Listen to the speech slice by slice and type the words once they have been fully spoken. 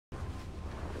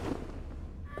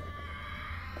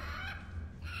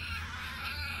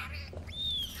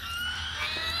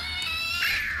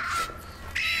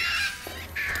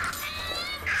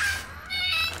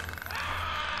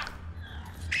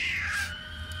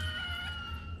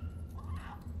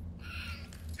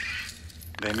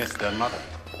They miss their mother.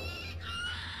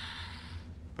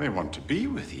 They want to be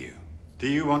with you. Do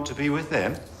you want to be with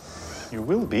them? You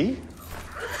will be.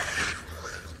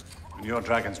 When your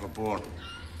dragons were born,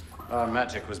 our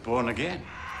magic was born again.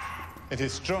 It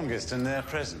is strongest in their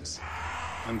presence,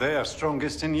 and they are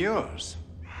strongest in yours.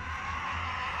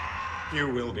 You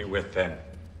will be with them.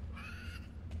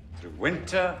 Through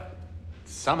winter,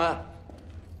 summer,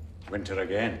 winter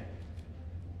again.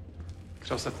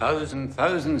 Across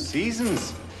 1,000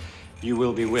 seasons, you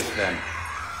will be with them.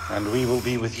 And we will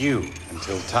be with you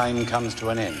until time comes to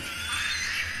an end.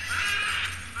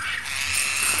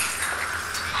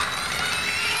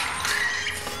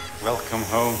 Welcome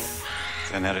home,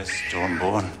 Daenerys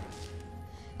Stormborn.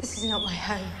 This is not my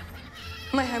home.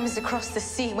 My home is across the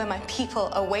sea where my people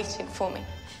are waiting for me.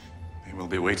 They will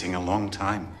be waiting a long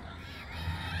time.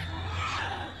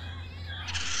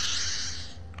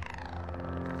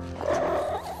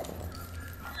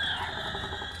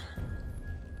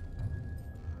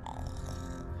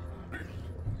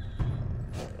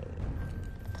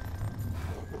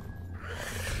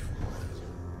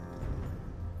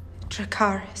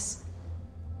 Dracarys.